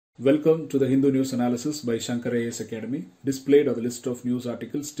Welcome to the Hindu News Analysis by Shankar IAS Academy. Displayed are the list of news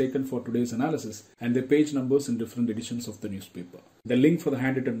articles taken for today's analysis and their page numbers in different editions of the newspaper. The link for the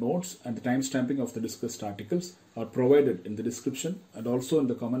handwritten notes and the timestamping of the discussed articles are provided in the description and also in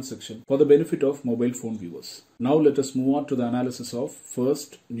the comment section for the benefit of mobile phone viewers. Now let us move on to the analysis of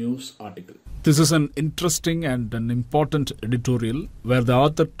first news article. This is an interesting and an important editorial where the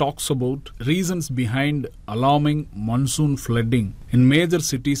author talks about reasons behind alarming monsoon flooding in major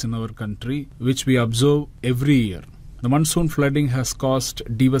cities in our country, which we observe every year. The monsoon flooding has caused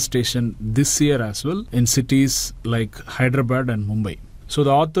devastation this year as well in cities like Hyderabad and Mumbai. So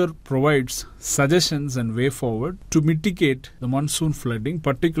the author provides suggestions and way forward to mitigate the monsoon flooding,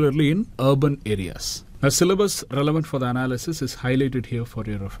 particularly in urban areas. The syllabus relevant for the analysis is highlighted here for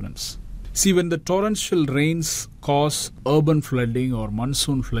your reference. See, when the torrential rains cause urban flooding or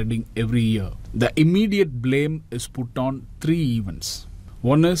monsoon flooding every year, the immediate blame is put on three events.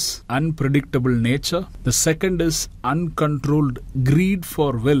 One is unpredictable nature. The second is uncontrolled greed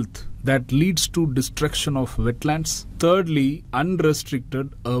for wealth that leads to destruction of wetlands. Thirdly,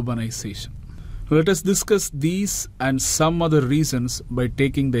 unrestricted urbanization. Let us discuss these and some other reasons by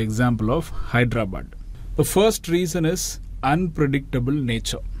taking the example of Hyderabad. The first reason is unpredictable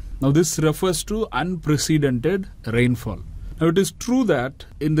nature. Now this refers to unprecedented rainfall. Now it is true that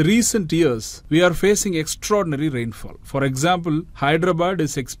in the recent years, we are facing extraordinary rainfall. For example, Hyderabad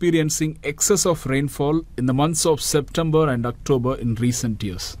is experiencing excess of rainfall in the months of September and October in recent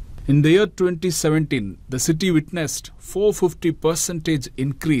years. In the year 2017, the city witnessed 450%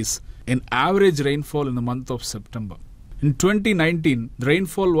 increase in average rainfall in the month of September. In 2019, the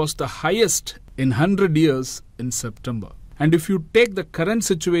rainfall was the highest in 100 years in September. And if you take the current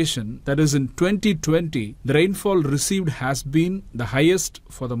situation, that is in 2020, the rainfall received has been the highest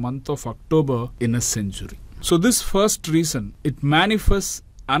for the month of October in a century. So this first reason, it manifests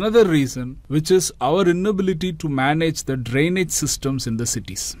another reason, which is our inability to manage the drainage systems in the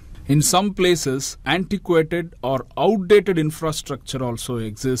cities. In some places, antiquated or outdated infrastructure also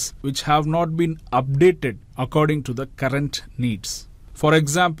exists, which have not been updated according to the current needs. For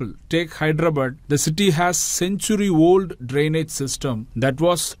example, take Hyderabad. The city has century-old drainage system that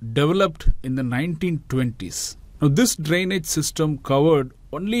was developed in the 1920s. Now, this drainage system covered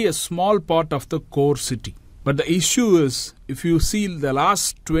only a small part of the core city. But the issue is, if you see the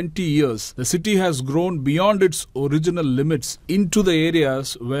last 20 years, the city has grown beyond its original limits into the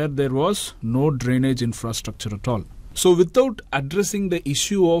areas where there was no drainage infrastructure at all. So without addressing the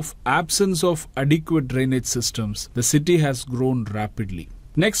issue of absence of adequate drainage systems, the city has grown rapidly.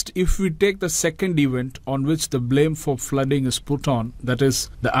 Next, if we take the second event on which the blame for flooding is put on, that is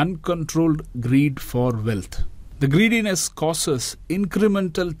the uncontrolled greed for wealth. The greediness causes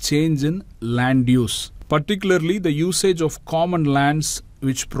incremental change in land use, particularly the usage of common lands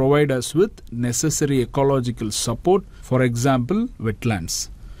which provide us with necessary ecological support, for example, wetlands.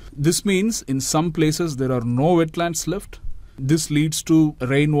 This means in some places there are no wetlands left. This leads to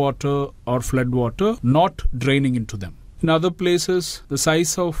rainwater or floodwater not draining into them. In other places, the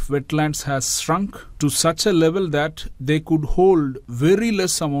size of wetlands has shrunk to such a level that they could hold very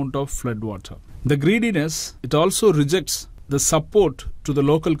less amount of floodwater. The greediness, it also rejects the support to the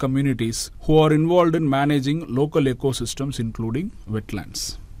local communities who are involved in managing local ecosystems, including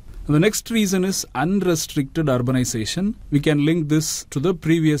wetlands. The next reason is unrestricted urbanization. We can link this to the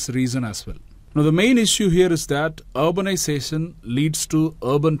previous reason as well. Now the main issue here is that urbanization leads to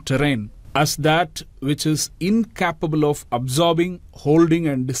urban terrain as that which is incapable of absorbing, holding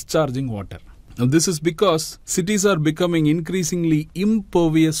and discharging water. Now this is because cities are becoming increasingly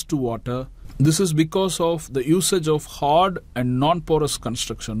impervious to water. This is because of the usage of hard and non-porous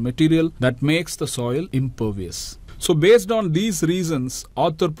construction material that makes the soil impervious. So based on these reasons,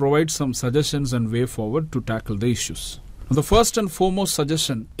 author provides some suggestions and way forward to tackle the issues. The first and foremost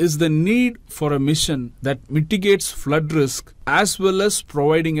suggestion is the need for a mission that mitigates flood risk as well as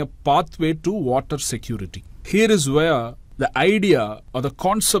providing a pathway to water security. Here is where the idea or the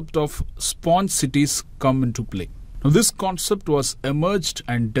concept of sponge cities come into play. Now, this concept was emerged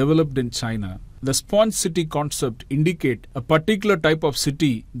and developed in China. The sponge city concept indicates a particular type of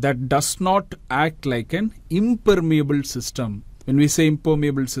city that does not act like an impermeable system. When we say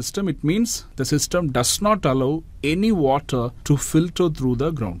impermeable system, it means the system does not allow any water to filter through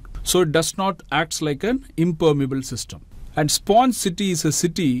the ground. So it does not act like an impermeable system. And sponge city is a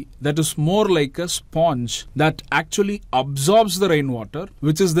city that is more like a sponge that actually absorbs the rainwater,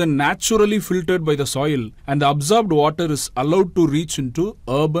 which is then naturally filtered by the soil, and the absorbed water is allowed to reach into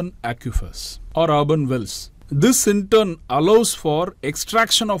urban aquifers or urban wells. This in turn allows for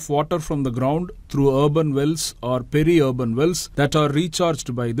extraction of water from the ground through urban wells or peri-urban wells that are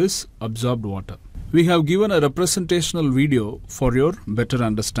recharged by this absorbed water. We have given a representational video for your better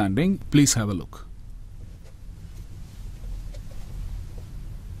understanding. Please have a look.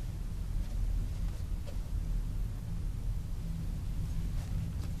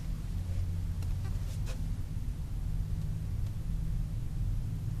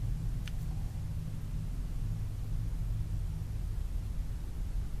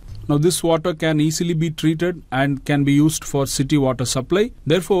 Now this water can easily be treated and can be used for city water supply.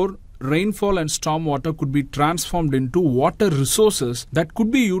 Therefore, rainfall and storm water could be transformed into water resources that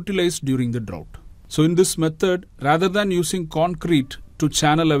could be utilized during the drought. So in this method, rather than using concrete to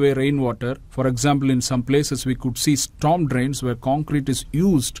channel away rainwater, for example, in some places we could see storm drains where concrete is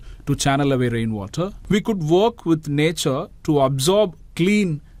used to channel away rainwater, we could work with nature to absorb,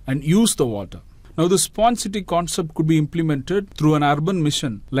 clean and use the water. Now, the sponge city concept could be implemented through an urban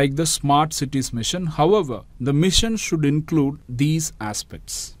mission like the Smart Cities mission. However, the mission should include these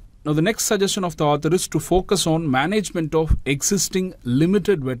aspects. Now, the next suggestion of the author is to focus on management of existing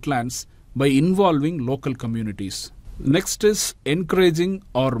limited wetlands by involving local communities. Next is encouraging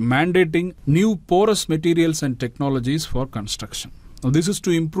or mandating new porous materials and technologies for construction. Now, this is to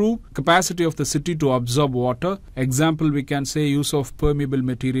improve capacity of the city to absorb water. Example, we can say use of permeable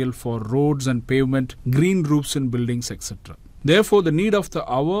material for roads and pavement, green roofs in buildings, etc. Therefore, the need of the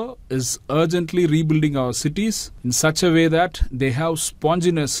hour is urgently rebuilding our cities in such a way that they have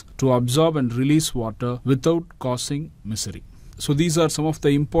sponginess to absorb and release water without causing misery. So these are some of the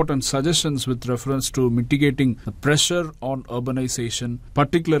important suggestions with reference to mitigating the pressure on urbanization,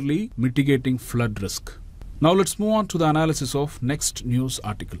 particularly mitigating flood risk. Now let's move on to the analysis of next news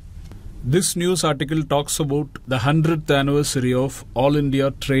article. This news article talks about the 100th anniversary of All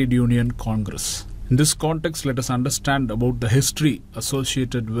India Trade Union Congress. In this context, let us understand about the history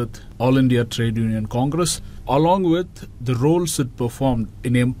associated with All India Trade Union Congress, along with the roles it performed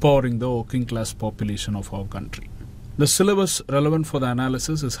in empowering the working class population of our country. The syllabus relevant for the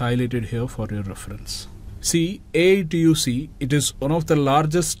analysis is highlighted here for your reference. See, AITUC, it is one of the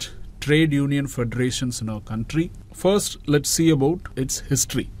largest trade union federations in our country. First, let's see about its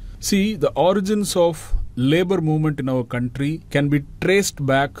history. See, the origins of labor movement in our country can be traced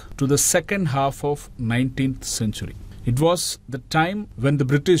back to the second half of 19th century. It was the time when the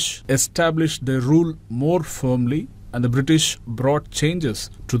British established their rule more firmly and the British brought changes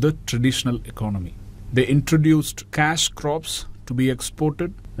to the traditional economy. They introduced cash crops to be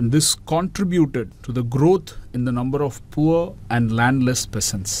exported, and this contributed to the growth in the number of poor and landless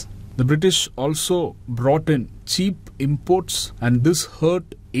peasants. The British also brought in cheap imports, and this hurt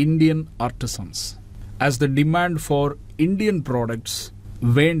Indian artisans, as the demand for Indian products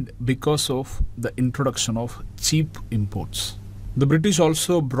waned because of the introduction of cheap imports. The British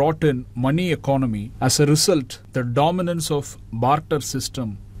also brought in money economy. As a result, the dominance of barter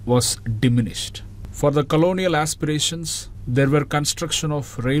system was diminished. For the colonial aspirations, there were construction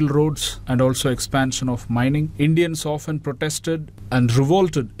of railroads and also expansion of mining. Indians often protested and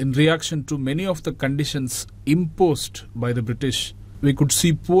revolted in reaction to many of the conditions imposed by the British. We could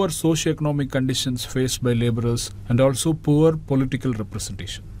see poor socio-economic conditions faced by laborers and also poor political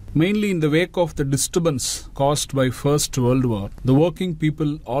representation. Mainly in the wake of the disturbance caused by First World War, the working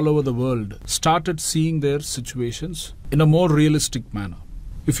people all over the world started seeing their situations in a more realistic manner.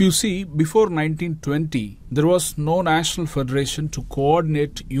 If you see, before 1920, there was no national federation to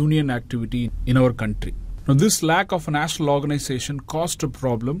coordinate union activity in our country. Now, this lack of a national organization caused a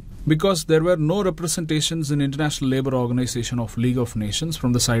problem because there were no representations in International Labour Organization of League of Nations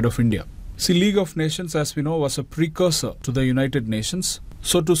from the side of India. See, League of Nations, as we know, was a precursor to the United Nations.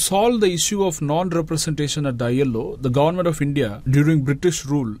 So to solve the issue of non-representation at the ILO, the government of India during British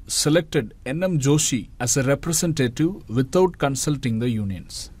rule selected N.M. Joshi as a representative without consulting the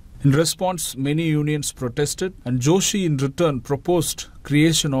unions. In response, many unions protested, and Joshi in return proposed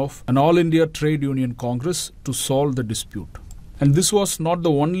creation of an All India Trade Union Congress to solve the dispute. And this was not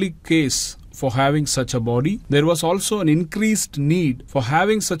the only case for having such a body. There was also an increased need for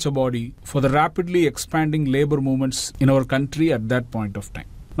having such a body for the rapidly expanding labor movements in our country at that point of time.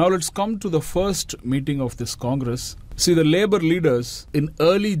 Now let's come to the first meeting of this Congress. See, the labor leaders in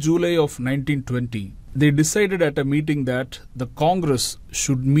early July of 1920, they decided at a meeting that the Congress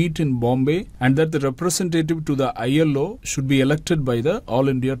should meet in Bombay and that the representative to the ILO should be elected by the All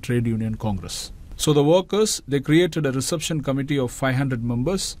India Trade Union Congress. So the workers, they created a reception committee of 500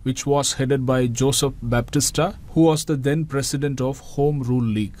 members, which was headed by Joseph Baptista, who was the then president of Home Rule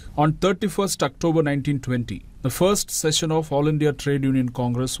League. On 31st October 1920, the first session of All India Trade Union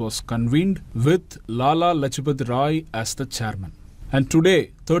Congress was convened with Lala Lajpat Rai as the chairman. And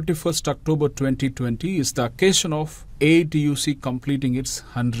today, 31st October 2020, is the occasion of AITUC completing its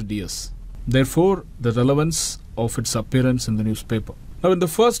 100 years. Therefore, the relevance of its appearance in the newspaper. Now, in the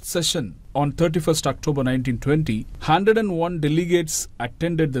first session on 31st October 1920, 101 delegates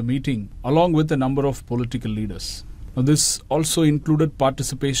attended the meeting along with a number of political leaders. Now, this also included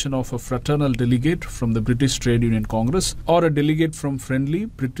participation of a fraternal delegate from the British Trade Union Congress or a delegate from Friendly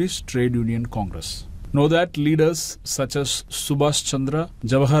British Trade Union Congress. Know that leaders such as Subhash Chandra,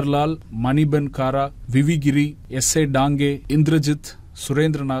 Jawaharlal, Maniben Kara, Vivigiri, S.A. Dange, Indrajit,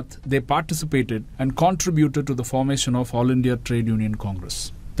 Surendranath, they participated and contributed to the formation of All India Trade Union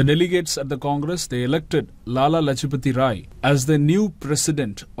Congress. The delegates at the Congress, they elected Lala Lajpati Rai as the new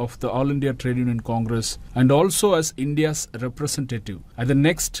president of the All India Trade Union Congress and also as India's representative at the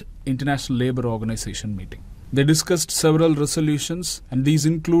next International Labour Organization meeting. They discussed several resolutions, and these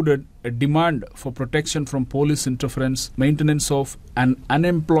included a demand for protection from police interference, maintenance of an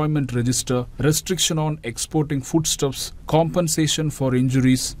unemployment register, restriction on exporting foodstuffs, compensation for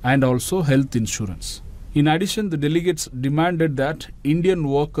injuries, and also health insurance. In addition, the delegates demanded that Indian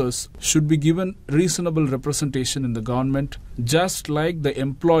workers should be given reasonable representation in the government, just like the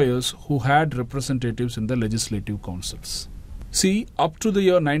employers who had representatives in the legislative councils. See, up to the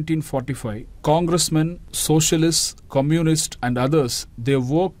year 1945, congressmen, socialists, communists and others, they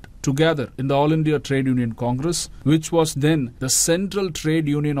worked together in the All India Trade Union Congress, which was then the central trade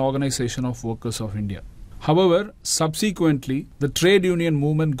union organization of workers of India. However, subsequently, the trade union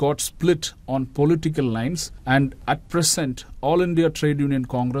movement got split on political lines, and at present, All India Trade Union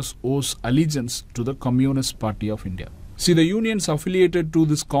Congress owes allegiance to the Communist Party of India. See, the unions affiliated to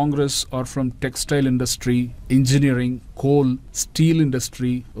this Congress are from textile industry, engineering, coal, steel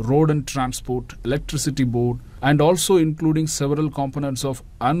industry, road and transport, electricity board, and also including several components of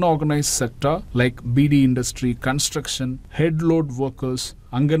unorganized sector like BD industry, construction, head load workers,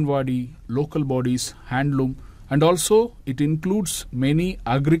 Anganwadi, local bodies, handloom, and also it includes many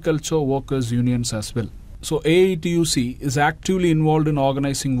agriculture workers unions as well. So AITUC is actively involved in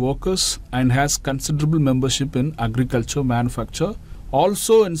organizing workers and has considerable membership in agriculture, manufacture,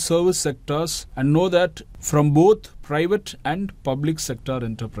 also in service sectors, and know that from both private and public sector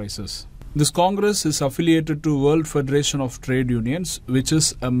enterprises. This Congress is affiliated to World Federation of Trade Unions, which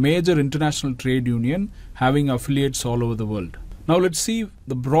is a major international trade union having affiliates all over the world. Now let's see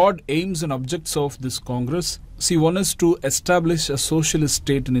the broad aims and objects of this Congress. See, one is to establish a socialist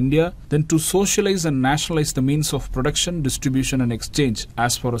state in India, then to socialize and nationalize the means of production, distribution and exchange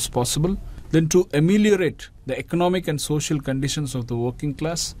as far as possible, then to ameliorate the economic and social conditions of the working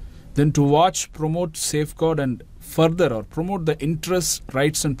class, then to watch, promote, safeguard and further or promote the interests,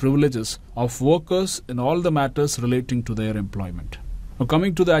 rights and privileges of workers in all the matters relating to their employment. Now,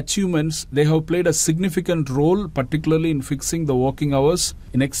 coming to the achievements, they have played a significant role, particularly in fixing the working hours,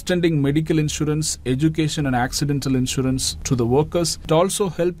 in extending medical insurance, education and accidental insurance to the workers. It also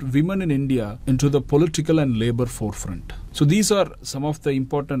helped women in India into the political and labor forefront. So these are some of the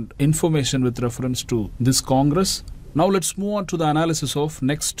important information with reference to this Congress. Now let's move on to the analysis of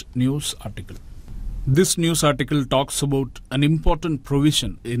next news article. This news article talks about an important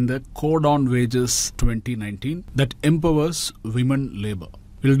provision in the Code on Wages 2019 that empowers women labour.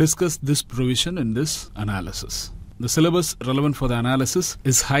 We'll discuss this provision in this analysis. The syllabus relevant for the analysis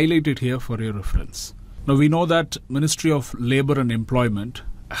is highlighted here for your reference. Now we know that Ministry of Labour and Employment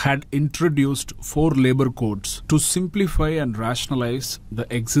had introduced 4 labour codes to simplify and rationalize the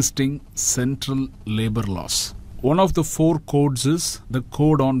existing central labour laws. One of the 4 codes is the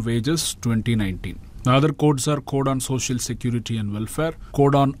Code on Wages 2019. The other codes are Code on Social Security and Welfare,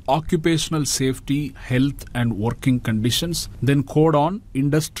 Code on Occupational Safety, Health and Working Conditions, then Code on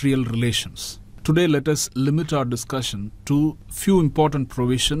Industrial Relations. Today let us limit our discussion to few important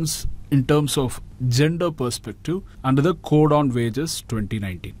provisions in terms of gender perspective under the Code on Wages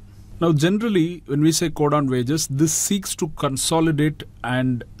 2019. Now generally when we say Code on Wages, this seeks to consolidate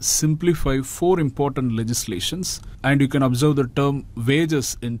and simplify 4 important legislations, and you can observe the term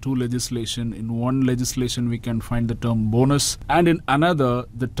wages in 2 legislation. In one legislation we can find the term bonus, and in another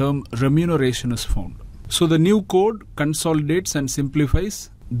the term remuneration is found. So the new code consolidates and simplifies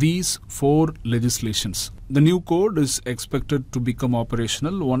these 4 legislations. The new code is expected to become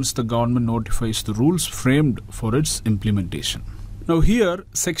operational once the government notifies the rules framed for its implementation. Now here,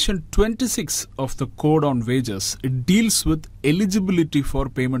 section 26 of the Code on Wages, it deals with eligibility for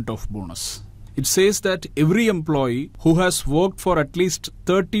payment of bonus. It says that every employee who has worked for at least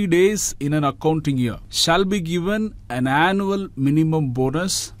 30 days in an accounting year shall be given an annual minimum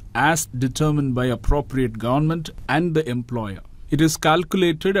bonus as determined by appropriate government and the employer. It is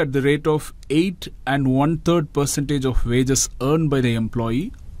calculated at the rate of 8 1/3% of wages earned by the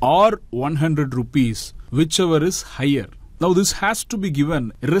employee or 100 rupees, whichever is higher. Now this has to be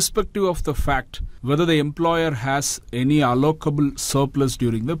given irrespective of the fact whether the employer has any allocable surplus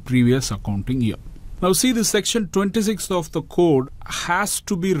during the previous accounting year. Now see, the section 26 of the code has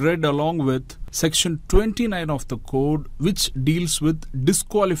to be read along with section 29 of the code, which deals with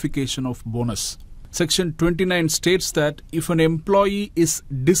disqualification of bonus. Section 29 states that if an employee is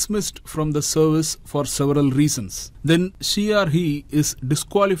dismissed from the service for several reasons, then she or he is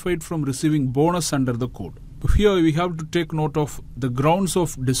disqualified from receiving bonus under the code. Here we have to take note of the grounds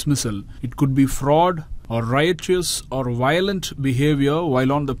of dismissal. It could be fraud or riotous or violent behavior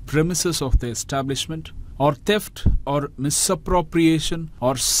while on the premises of the establishment, or theft or misappropriation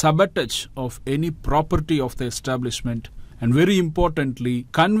or sabotage of any property of the establishment, and very importantly,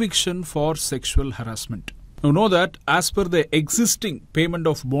 conviction for sexual harassment. Now know that as per the existing Payment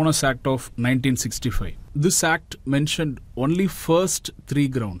of Bonus Act of 1965, this act mentioned only first 3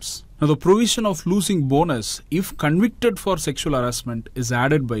 grounds. Now the provision of losing bonus if convicted for sexual harassment is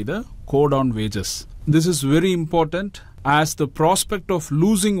added by the Code on Wages. This is very important as the prospect of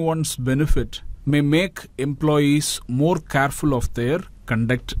losing one's benefit may make employees more careful of their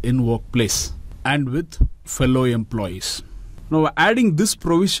conduct in workplace and with fellow employees. Now adding this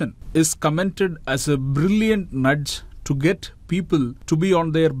provision is commented as a brilliant nudge to get people to be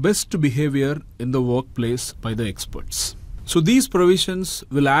on their best behavior in the workplace by the experts. So these provisions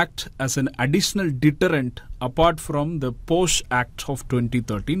will act as an additional deterrent apart from the POSH Act of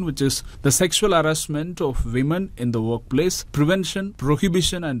 2013, which is the Sexual Harassment of Women in the Workplace Prevention,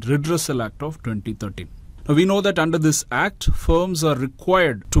 Prohibition and Redressal Act of 2013. Now we know that under this act, firms are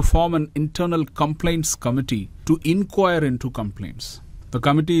required to form an internal complaints committee to inquire into complaints. The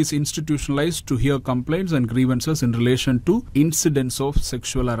committee is institutionalized to hear complaints and grievances in relation to incidents of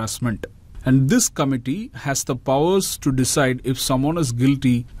sexual harassment. And this committee has the powers to decide if someone is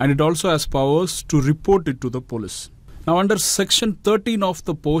guilty, and it also has powers to report it to the police. Now under section 13 of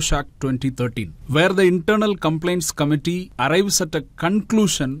the POSH Act 2013, where the internal complaints committee arrives at a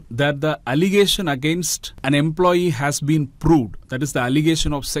conclusion that the allegation against an employee has been proved, that is the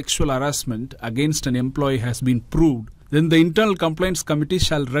allegation of sexual harassment against an employee has been proved, then the internal complaints committee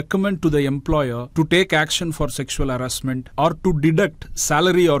shall recommend to the employer to take action for sexual harassment or to deduct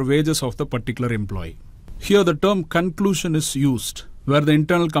salary or wages of the particular employee. Here the term conclusion is used, where the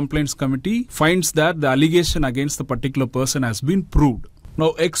internal complaints committee finds that the allegation against the particular person has been proved.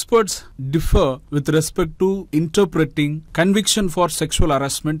 Now experts differ with respect to interpreting conviction for sexual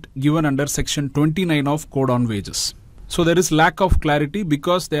harassment given under section 29 of Code on Wages. So there is lack of clarity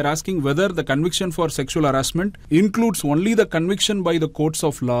because they are asking whether the conviction for sexual harassment includes only the conviction by the courts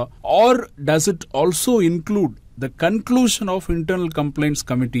of law, or does it also include the conclusion of internal complaints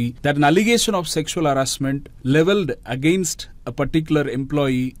committee that an allegation of sexual harassment leveled against a particular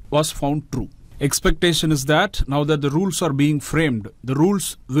employee was found true. Expectation is that now that the rules are being framed, the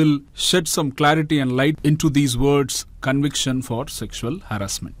rules will shed some clarity and light into these words, conviction for sexual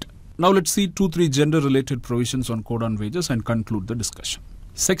harassment. Now let's see 2-3 gender-related provisions on Code on Wages and conclude the discussion.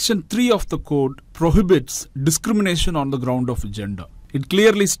 Section 3 of the Code prohibits discrimination on the ground of gender. It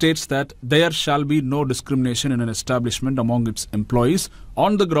clearly states that there shall be no discrimination in an establishment among its employees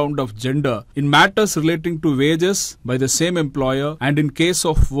on the ground of gender in matters relating to wages by the same employer and in case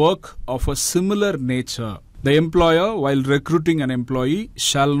of work of a similar nature. The employer, while recruiting an employee,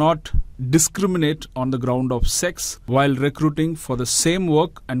 shall not discriminate on the ground of sex while recruiting for the same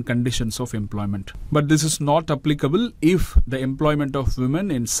work and conditions of employment. But this is not applicable if the employment of women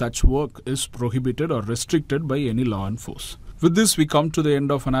in such work is prohibited or restricted by any law and force. With this, we come to the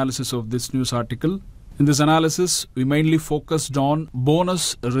end of analysis of this news article. In this analysis, we mainly focused on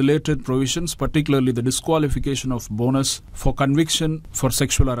bonus-related provisions, particularly the disqualification of bonus for conviction for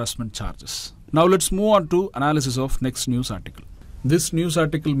sexual harassment charges. Now let's move on to analysis of next news article. This news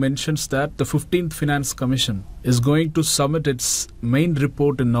article mentions that the 15th Finance Commission is going to submit its main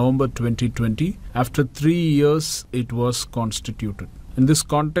report in November 2020 after 3 years it was constituted. In this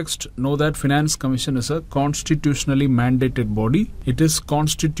context, know that Finance Commission is a constitutionally mandated body. It is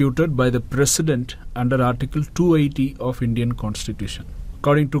constituted by the President under Article 280 of Indian Constitution.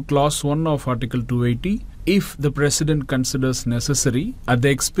 According to Clause 1 of Article 280, if the President considers necessary, at the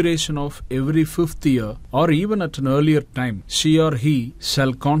expiration of every 5th year or even at an earlier time, she or he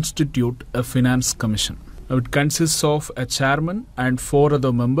shall constitute a Finance Commission. It consists of a chairman and 4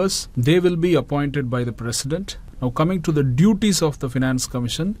 other members. They will be appointed by the president. Now coming to the duties of the Finance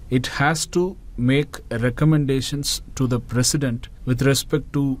Commission, it has to make recommendations to the president with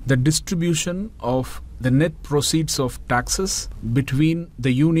respect to the distribution of the net proceeds of taxes between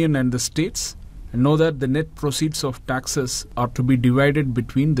the union and the states. And know that the net proceeds of taxes are to be divided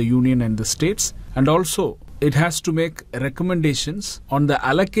between the union and the states, and also it has to make recommendations on the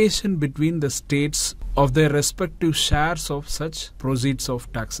allocation between the states of their respective shares of such proceeds of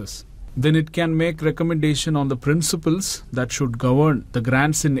taxes. Then it can make recommendation on the principles that should govern the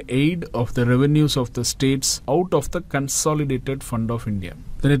grants in aid of the revenues of the states out of the Consolidated Fund of India.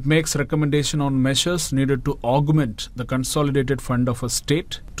 Then it makes recommendation on measures needed to augment the Consolidated Fund of a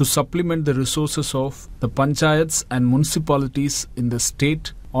state to supplement the resources of the panchayats and municipalities in the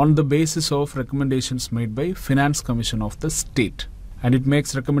state on the basis of recommendations made by Finance Commission of the state. And it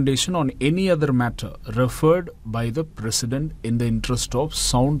makes recommendation on any other matter referred by the president in the interest of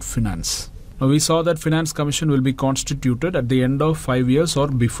sound finance. Now we saw that Finance Commission will be constituted at the end of 5 years or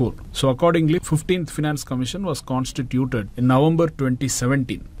before. So accordingly, 15th Finance Commission was constituted in November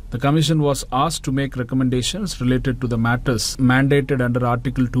 2017. The Commission was asked to make recommendations related to the matters mandated under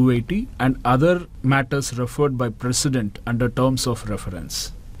Article 280 and other matters referred by President under terms of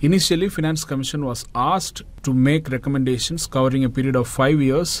reference. Initially, Finance Commission was asked to make recommendations covering a period of 5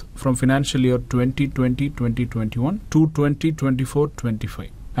 years from financial year 2020-2021 to 2024-25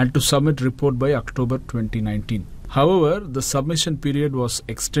 and to submit report by October 2019. However, the submission period was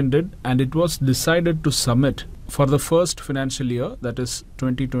extended and it was decided to submit for the first financial year, that is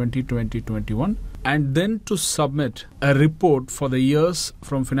 2020-2021, and then to submit a report for the years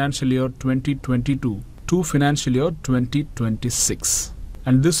from financial year 2022 to financial year 2026.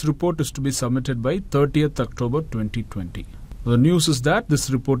 And this report is to be submitted by 30th October 2020. The news is that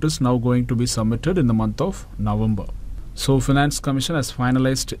this report is now going to be submitted in the month of November. So Finance Commission has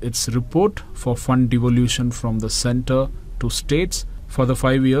finalized its report for fund devolution from the center to states for the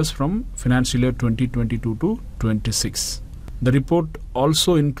 5 years from financial year 2022 to 26. The report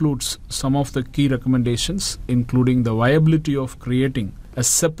also includes some of the key recommendations, including the viability of creating a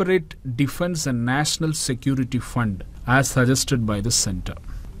separate defense and national security fund as suggested by the centre.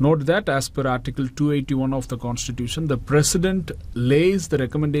 Note that as per Article 281 of the Constitution, the President lays the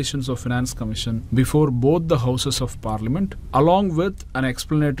recommendations of Finance Commission before both the Houses of Parliament along with an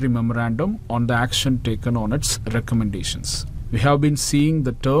explanatory memorandum on the action taken on its recommendations. We have been seeing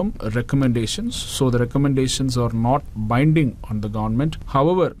the term recommendations, so the recommendations are not binding on the government.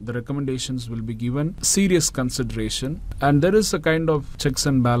 However, the recommendations will be given serious consideration, and there is a kind of checks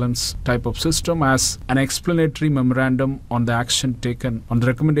and balance type of system as an explanatory memorandum on the action taken on the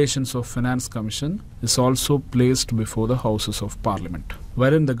recommendations of Finance Commission is also placed before the Houses of Parliament,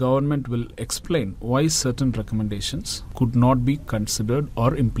 wherein the government will explain why certain recommendations could not be considered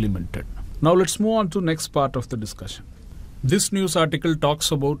or implemented. Now let's move on to next part of the discussion. This news article talks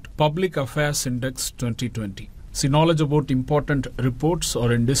about Public Affairs Index 2020. See, knowledge about important reports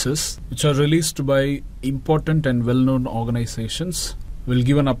or indices which are released by important and well-known organizations will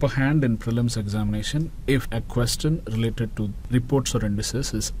give an upper hand in prelims examination if a question related to reports or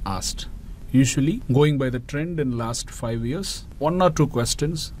indices is asked. Usually, going by the trend in last 5 years, 1 or 2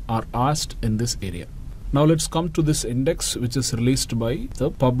 questions are asked in this area. Now let's come to this index which is released by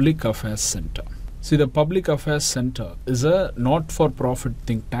the Public Affairs Center. See, the Public Affairs Center is a not-for-profit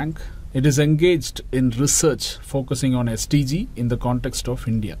think tank. It is engaged in research focusing on SDG in the context of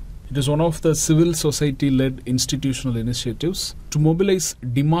India. It is one of the civil society-led institutional initiatives to mobilize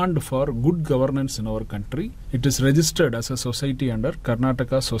demand for good governance in our country. It is registered as a society under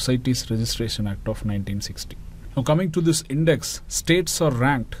Karnataka Societies Registration Act of 1960. Now coming to this index, states are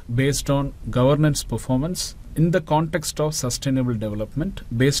ranked based on governance performance in the context of sustainable development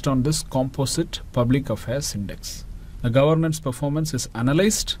based on this composite Public Affairs Index. The governance performance is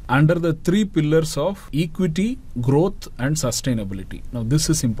analyzed under the 3 pillars of equity, growth and sustainability. Now this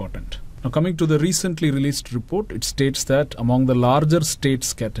is important. Now coming to the recently released report, it states that among the larger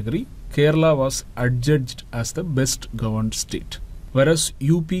states category, Kerala was adjudged as the best governed state, whereas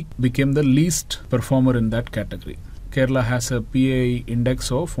UP became the least performer in that category. Kerala has a PAI index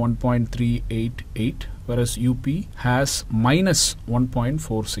of 1.388, whereas UP has minus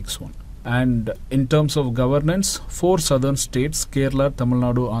 1.461. And in terms of governance, 4 southern states, Kerala, Tamil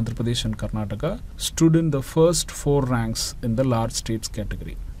Nadu, Andhra Pradesh and Karnataka, stood in the first 4 ranks in the large states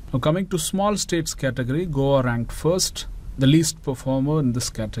category. Now coming to small states category, Goa ranked first. The least performer in this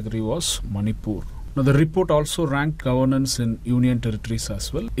category was Manipur. Now the report also ranked governance in union territories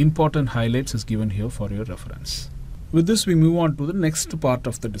as well. Important highlights is given here for your reference. With this, we move on to the next part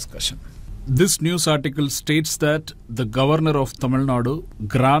of the discussion. This news article states that the Governor of Tamil Nadu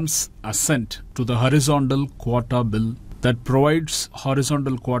grants assent to the horizontal quota bill that provides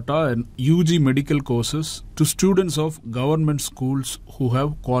horizontal quota in UG medical courses to students of government schools who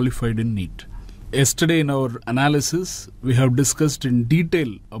have qualified in NEET. Yesterday in our analysis, we have discussed in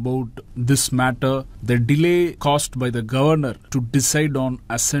detail about this matter, the delay caused by the governor to decide on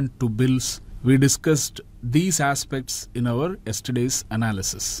assent to bills. We discussed these aspects in our yesterday's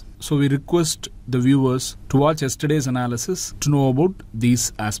analysis. So we request the viewers to watch yesterday's analysis to know about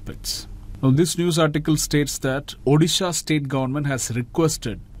these aspects. Now, this news article states that Odisha state government has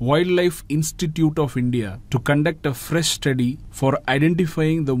requested Wildlife Institute of India to conduct a fresh study for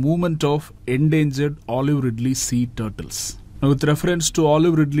identifying the movement of endangered Olive Ridley sea turtles. Now, with reference to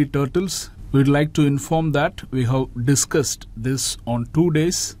Olive Ridley turtles, we would like to inform that we have discussed this on 2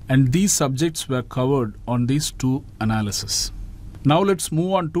 days and these subjects were covered on these two analyses. Now let's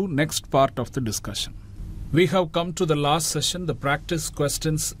move on to next part of the discussion. We have come to the last session, the practice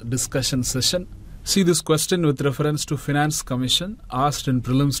questions discussion session. See this question with reference to Finance Commission asked in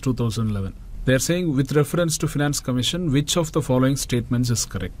Prelims 2011. They are saying with reference to Finance Commission, which of the following statements is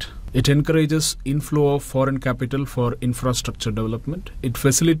correct? It encourages inflow of foreign capital for infrastructure development. It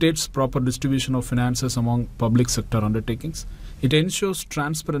facilitates proper distribution of finances among public sector undertakings. It ensures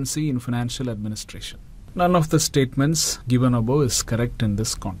transparency in financial administration. None of the statements given above is correct in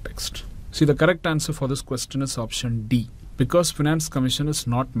this context. See, the correct answer for this question is option D. Because Finance Commission is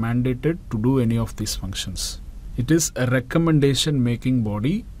not mandated to do any of these functions. It is a recommendation making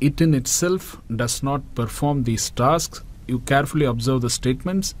body. It in itself does not perform these tasks. You carefully observe the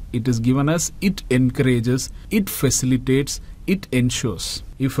statements. It is given as it encourages, it facilitates, it ensures.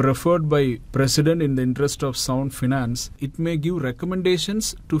 If referred by President in the interest of sound finance, it may give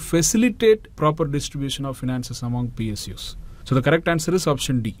recommendations to facilitate proper distribution of finances among PSUs. So the correct answer is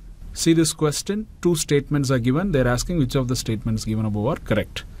option D. See this question, two statements are given. They are asking which of the statements given above are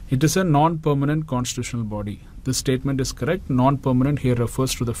correct. It is a non-permanent constitutional body. This statement is correct. Non-permanent here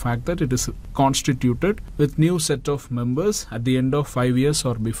refers to the fact that it is constituted with new set of members at the end of 5 years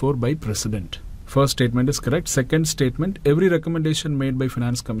or before by President. First statement is correct. Second statement, every recommendation made by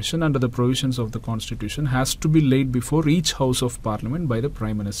Finance Commission under the provisions of the Constitution has to be laid before each House of Parliament by the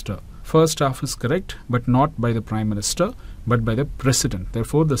Prime Minister. First half is correct, but not by the Prime Minister, but by the President.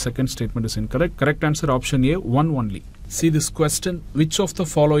 Therefore, the second statement is incorrect. Correct answer option A, one only. See this question, which of the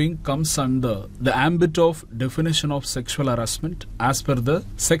following comes under the ambit of definition of sexual harassment as per the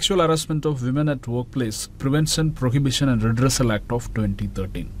Sexual Harassment of Women at Workplace Prevention, Prohibition and Redressal Act of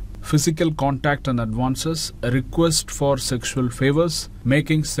 2013. Physical contact and advances, a request for sexual favors,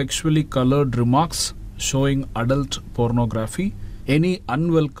 making sexually colored remarks, showing adult pornography, any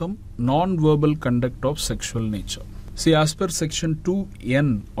unwelcome, non-verbal conduct of sexual nature. See, as per section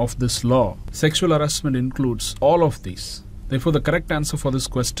 2N of this law, sexual harassment includes all of these. Therefore, the correct answer for this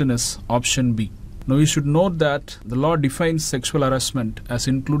question is option B. Now, you should note that the law defines sexual harassment as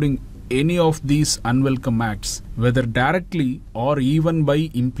including any of these unwelcome acts, whether directly or even by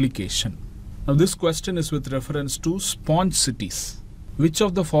implication. Now, this question is with reference to sponge cities. Which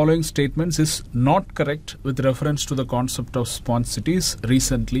of the following statements is not correct with reference to the concept of sponge cities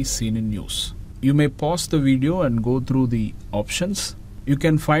recently seen in news? You may pause the video and go through the options. You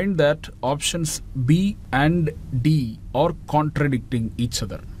can find that options B and D are contradicting each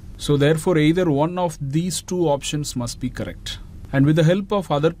other. So therefore, either one of these two options must be correct. And with the help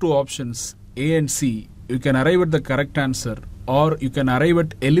of other two options, A and C, you can arrive at the correct answer or you can arrive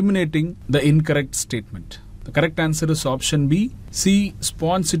at eliminating the incorrect statement. The correct answer is option B. C.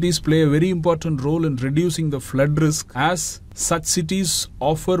 Sponge cities play a very important role in reducing the flood risk as such cities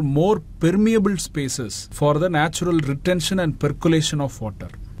offer more permeable spaces for the natural retention and percolation of water.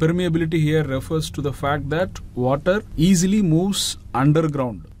 Permeability here refers to the fact that water easily moves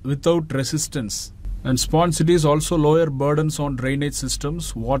underground without resistance. And sponge cities also lower burdens on drainage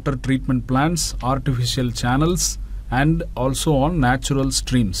systems, water treatment plants, artificial channels, and also on natural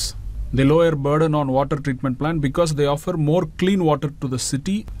streams. They lower burden on water treatment plant because they offer more clean water to the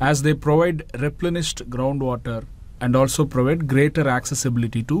city as they provide replenished groundwater and also provide greater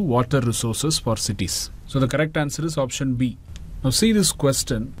accessibility to water resources for cities. So the correct answer is option B. Now see this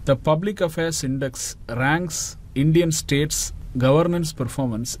question. The Public Affairs Index ranks Indian states' governance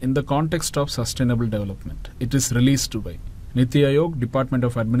performance in the context of sustainable development. It is released by Niti Aayog, Department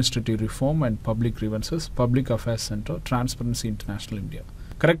of Administrative Reform and Public Grievances, Public Affairs Center, Transparency International India.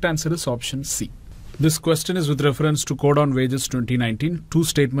 Correct answer is option C. This question is with reference to Code on Wages 2019. Two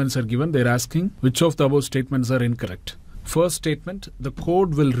statements are given. They are asking which of the above statements are incorrect. First statement, the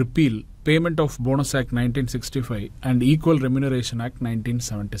code will repeal Payment of Bonus Act 1965 and Equal Remuneration Act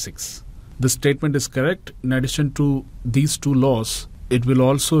 1976. This statement is correct. In addition to these two laws, it will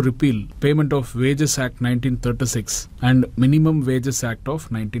also repeal Payment of Wages Act 1936 and Minimum Wages Act of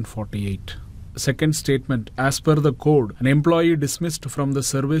 1948. Second statement, as per the code, an employee dismissed from the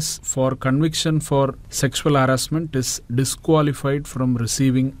service for conviction for sexual harassment is disqualified from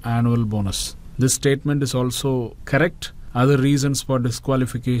receiving annual bonus. This statement is also correct. Other reasons for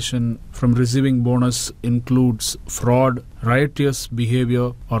disqualification from receiving bonus includes fraud, riotous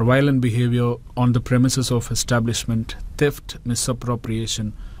behavior or violent behavior on the premises of establishment, theft,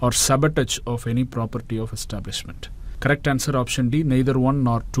 misappropriation or sabotage of any property of establishment. Correct answer option D, neither 1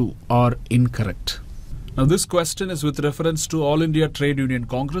 nor 2 are incorrect. Now this question is with reference to All India Trade Union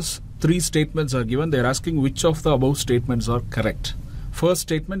Congress. 3 statements are given. They are asking which of the above statements are correct. First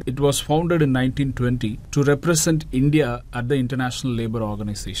statement, it was founded in 1920 to represent India at the International Labour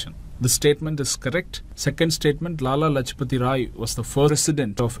Organization. The statement is correct. Second statement, Lala Lajpati Rai was the first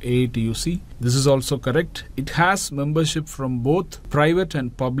president of AITUC. This is also correct. It has membership from both private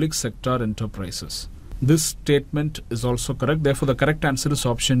and public sector enterprises. This statement is also correct. Therefore, the correct answer is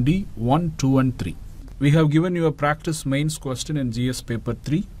option D, 1, 2 and 3. We have given you a practice mains question in GS paper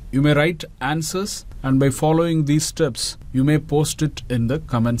 3. You may write answers and by following these steps, you may post it in the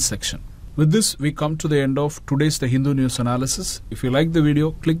comment section. With this, we come to the end of today's The Hindu News Analysis. If you like the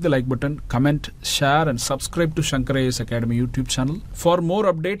video, click the like button, comment, share and subscribe to Shankar IAS Academy YouTube channel for more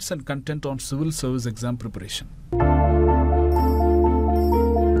updates and content on civil service exam preparation.